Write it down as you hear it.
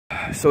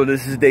So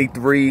this is day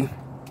 3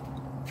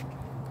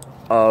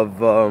 of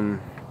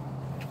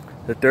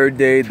the third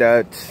day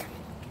that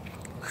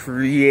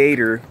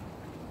Creator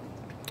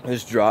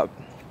has dropped,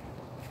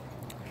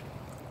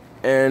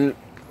 and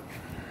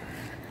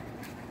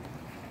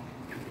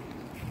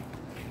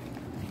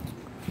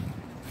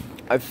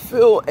I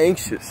feel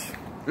anxious.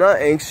 Not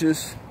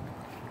anxious,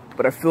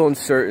 but I feel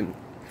uncertain.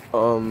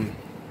 You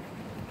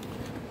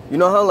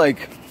know how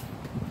like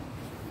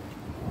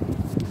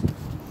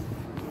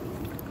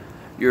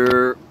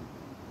you're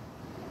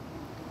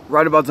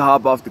right about to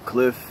hop off the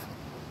cliff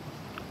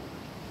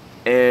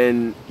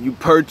and you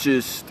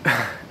purchased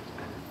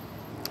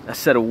a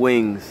set of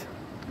wings,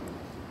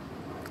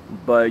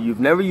 but you've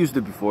never used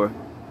it before.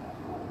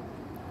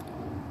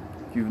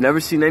 You've never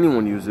seen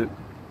anyone use it.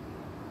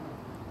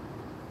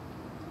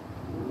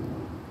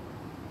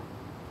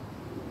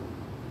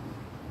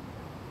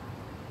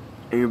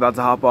 And you're about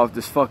to hop off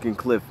this fucking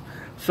cliff.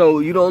 So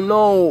you don't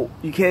know,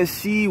 you can't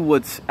see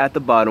what's at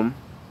the bottom.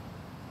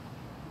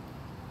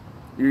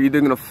 You're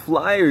either gonna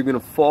fly or you're gonna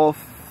fall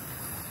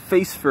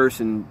face first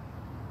and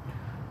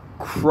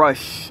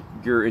crush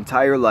your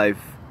entire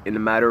life in a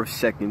matter of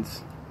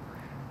seconds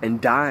and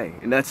die,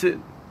 and that's it.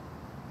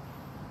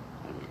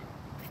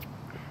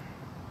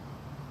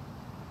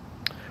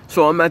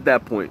 So I'm at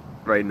that point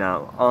right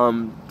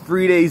now.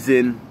 3 days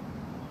in,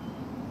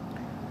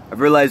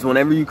 I've realized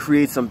whenever you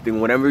create something,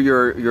 whenever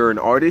you're an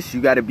artist, you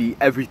gotta be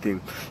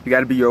everything. You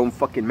gotta be your own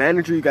fucking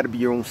manager, you gotta be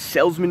your own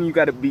salesman, you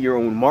gotta be your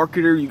own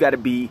marketer, you gotta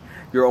be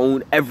your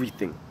own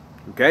everything,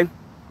 okay?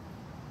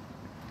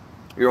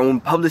 Your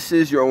own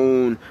publicist, your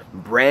own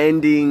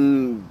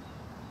branding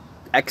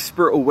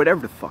expert, or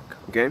whatever the fuck,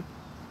 okay?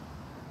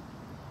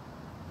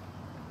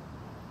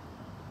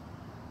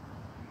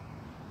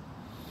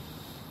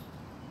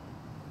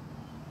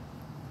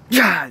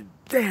 God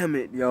damn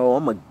it, yo,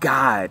 I'm a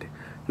god.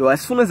 Yo,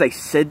 as soon as I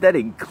said that,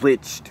 it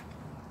glitched.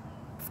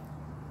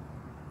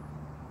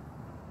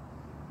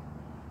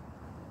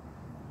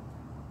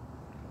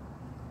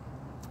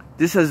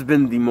 This has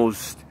been the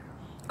most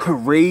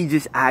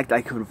courageous act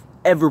I could have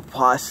ever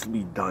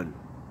possibly done.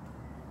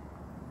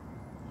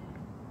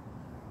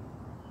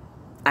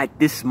 At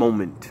this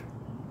moment.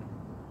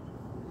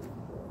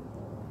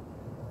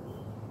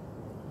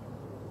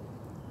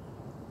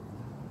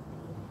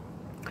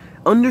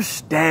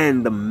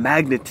 Understand the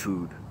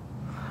magnitude.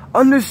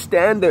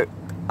 Understand that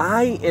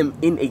I am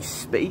in a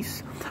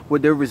space where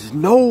there is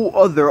no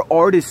other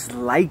artist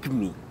like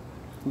me,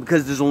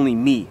 because there's only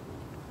me.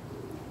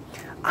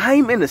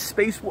 I'm in a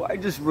space where I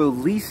just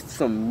released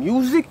some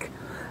music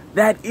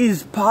that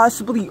is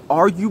possibly,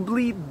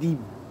 arguably, the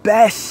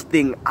best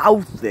thing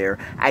out there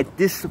at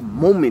this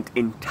moment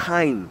in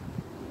time.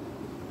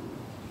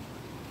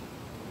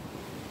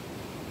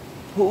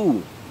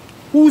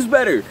 Who's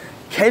better?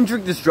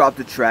 Kendrick just dropped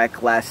a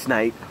track last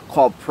night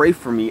called Pray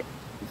For Me,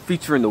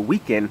 featuring The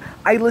Weeknd.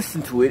 I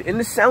listened to it and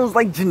it sounds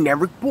like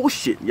generic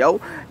bullshit, yo.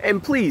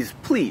 And please,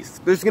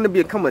 there's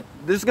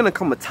gonna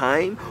come a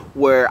time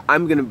where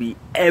I'm gonna be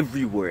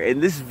everywhere. In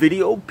this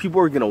video,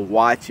 people are gonna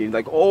watch it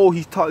like, oh,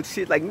 he's talking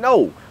shit. Like,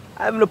 no,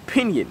 I have an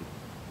opinion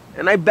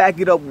and I back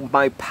it up with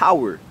my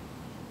power.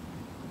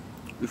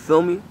 You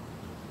feel me?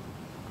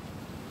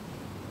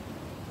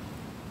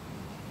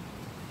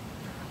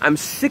 I'm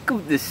sick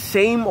of this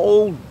same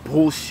old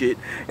bullshit,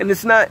 and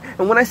it's not,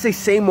 and when I say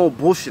same old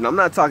bullshit, I'm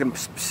not talking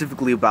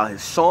specifically about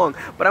his song,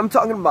 but I'm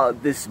talking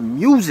about this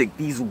music,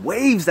 these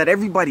waves that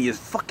everybody is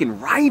fucking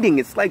riding.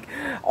 It's like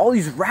all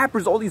these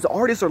rappers, all these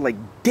artists are like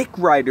dick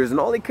riders, and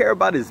all they care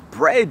about is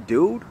bread,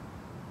 dude.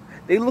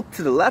 They look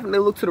to the left and they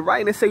look to the right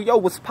and they say, yo,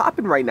 what's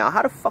popping right now?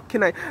 How the fuck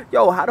can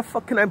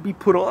I be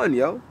put on,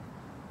 yo?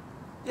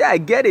 Yeah, I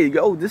get it,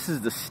 yo. This is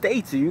the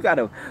States, and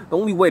the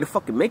only way to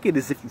fucking make it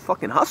is if you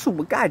fucking hustle.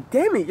 But god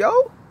damn it,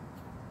 yo.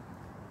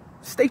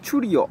 Stay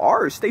true to your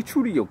art. Stay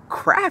true to your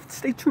craft.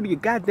 Stay true to your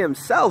goddamn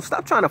self.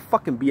 Stop trying to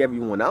fucking be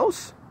everyone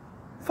else.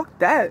 Fuck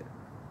that.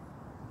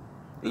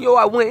 And yo,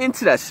 I went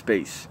into that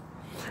space.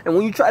 And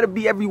when you try to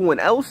be everyone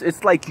else,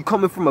 it's like you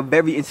coming from a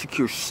very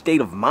insecure state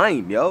of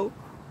mind, yo.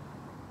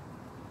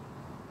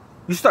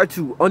 You start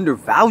to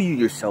undervalue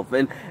yourself,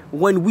 and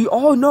when we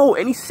all know,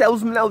 any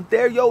salesman out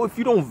there, yo, if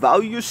you don't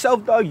value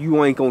yourself, dog,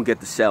 you ain't gonna get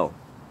the sell.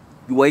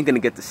 You ain't gonna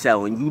get the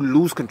sell, and you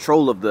lose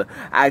control of the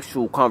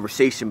actual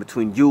conversation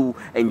between you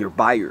and your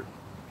buyer.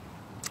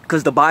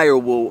 Because the buyer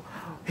will,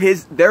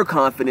 their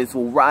confidence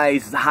will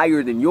rise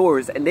higher than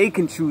yours, and they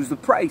can choose the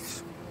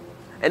price.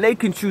 And they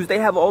can choose, they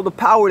have all the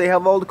power, they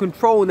have all the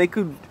control, and they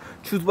could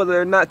choose whether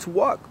or not to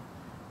walk.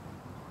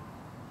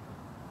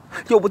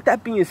 Yo, with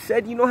that being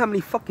said, you know how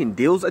many fucking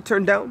deals I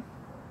turned down?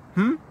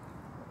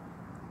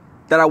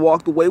 That I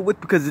walked away with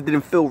because it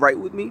didn't feel right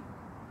with me?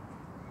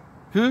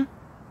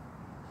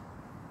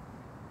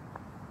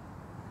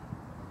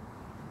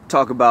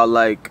 Talk about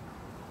like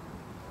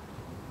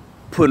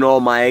putting all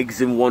my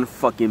eggs in one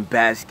fucking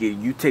basket.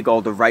 You take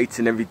all the rights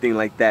and everything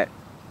like that.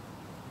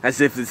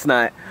 As if there's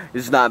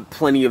not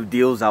plenty of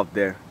deals out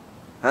there.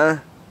 Huh?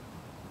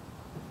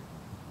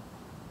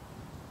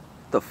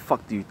 What the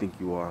fuck do you think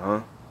you are,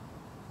 huh?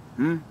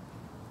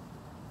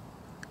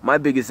 My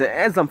biggest,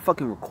 as I'm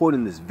fucking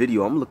recording this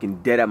video, I'm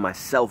looking dead at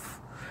myself.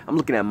 I'm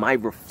looking at my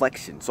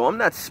reflection. So I'm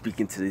not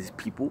speaking to these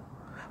people.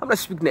 I'm not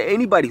speaking to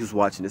anybody who's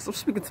watching this. I'm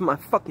speaking to my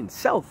fucking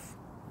self.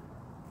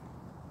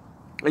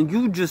 And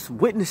you just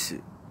witness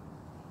it.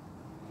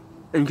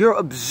 And you're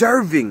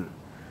observing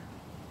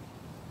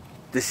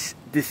this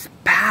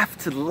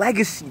path to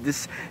legacy,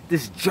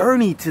 this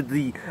journey to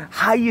the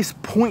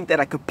highest point that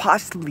I could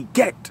possibly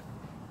get.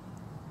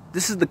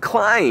 This is the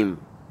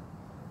climb.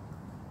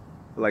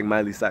 Like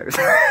Miley Cyrus.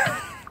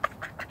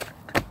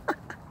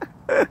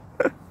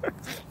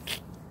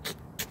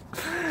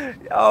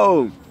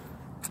 Yo.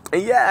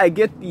 And yeah, I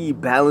get the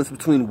balance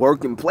between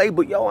work and play,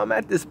 but yo, I'm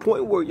at this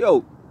point where,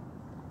 yo,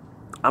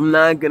 I'm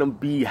not gonna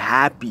be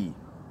happy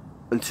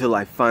until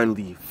I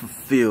finally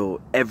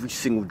fulfill every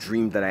single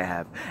dream that I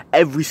have.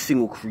 Every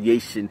single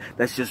creation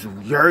that's just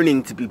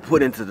yearning to be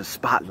put into the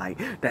spotlight.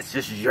 That's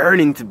just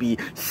yearning to be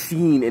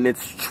seen in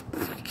its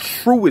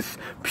truest,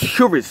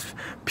 purest.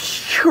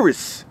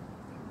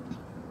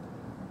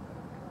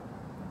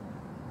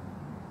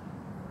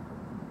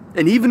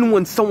 And even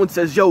when someone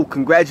says, yo,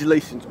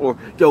 congratulations, or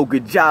yo,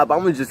 good job,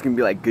 I'm just gonna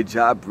be like, good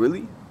job,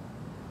 really?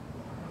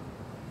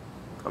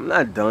 I'm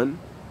not done.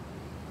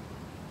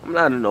 I'm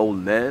not an old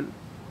man.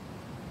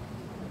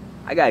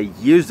 I got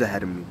years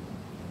ahead of me.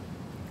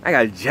 I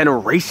got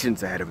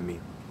generations ahead of me.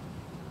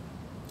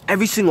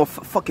 Every single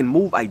fucking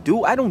move I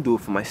don't do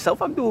it for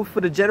myself. I'm doing it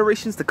for the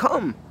generations to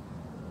come.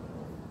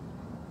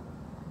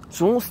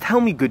 So don't tell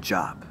me good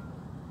job.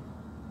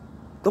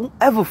 Don't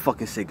ever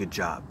fucking say good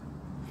job.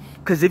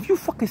 Because if you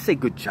fucking say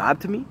good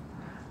job to me,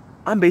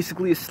 I'm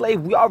basically a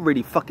slave. We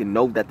already fucking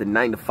know that the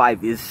 9 to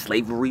 5 is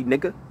slavery,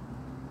 nigga.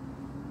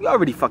 We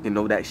already fucking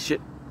know that shit.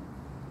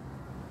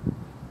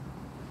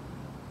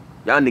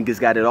 Y'all niggas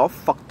got it all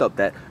fucked up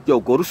that, yo,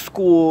 go to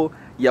school,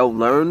 yo,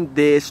 learn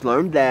this,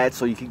 learn that,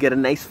 so you can get a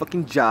nice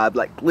fucking job.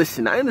 Like,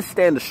 listen, I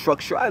understand the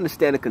structure, I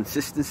understand the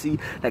consistency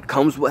that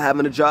comes with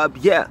having a job.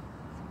 Yeah,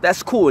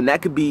 that's cool, and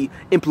that could be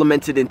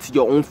implemented into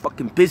your own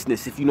fucking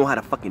business if you know how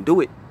to fucking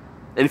do it.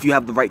 And if you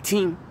have the right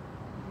team.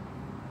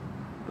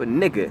 But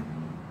nigga,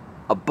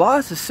 a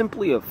boss is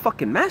simply a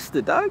fucking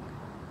master, dog.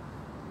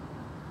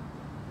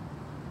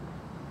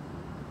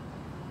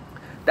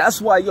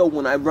 That's why, yo,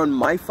 when I run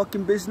my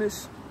fucking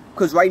business,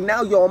 because right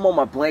now, yo, I'm on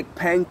my Black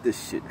Panther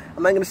shit.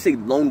 I'm not going to say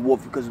lone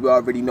wolf because we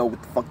already know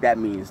what the fuck that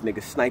means,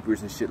 nigga,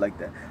 snipers and shit like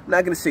that. I'm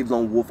not going to say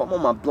lone wolf. I'm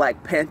on my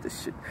Black Panther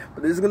shit.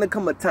 But there's going to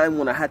come a time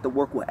when I have to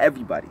work with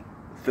everybody.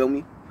 You feel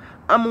me?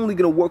 I'm only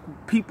going to work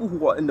with people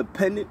who are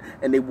independent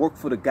and they work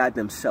for the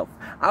goddamn self.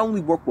 I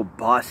only work with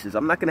bosses.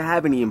 I'm not going to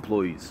have any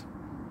employees.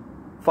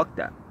 Fuck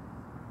that.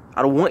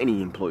 I don't want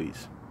any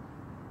employees.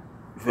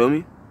 You feel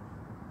me?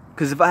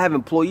 Because if I have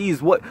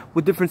employees, what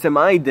difference am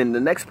I than the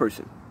next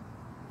person?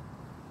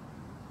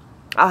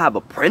 I'll have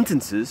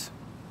apprentices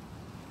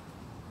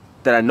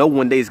that I know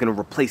one day is going to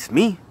replace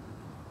me.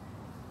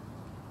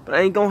 But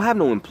I ain't going to have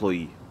no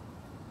employee.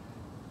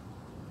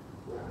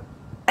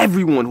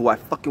 Everyone who I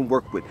fucking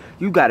work with,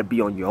 you gotta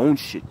be on your own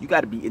shit. You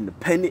gotta be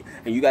independent,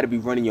 and you gotta be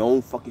running your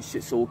own fucking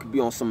shit, so it could be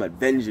on some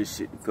Avengers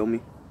shit, you feel me?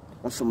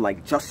 On some,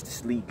 like,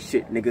 Justice League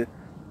shit, nigga.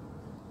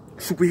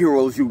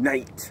 Superheroes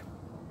unite.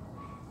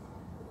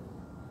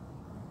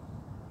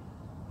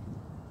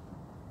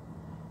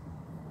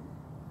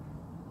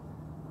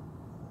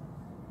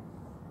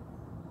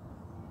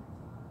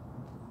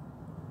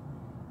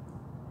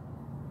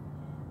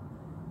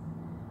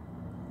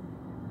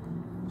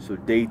 So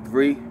day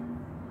 3.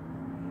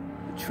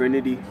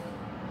 Trinity,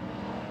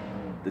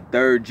 the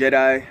third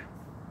Jedi.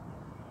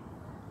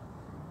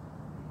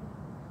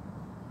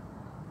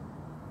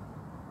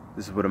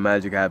 This is where the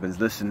magic happens.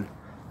 Listen,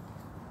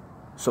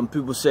 some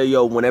people say,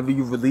 yo, whenever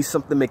you release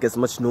something, make as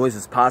much noise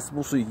as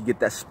possible so you can get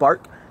that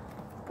spark.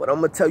 But I'm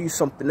gonna tell you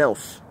something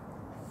else.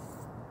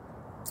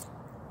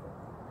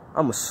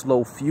 I'm a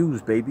slow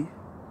fuse, baby.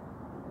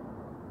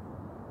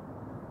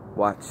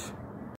 Watch.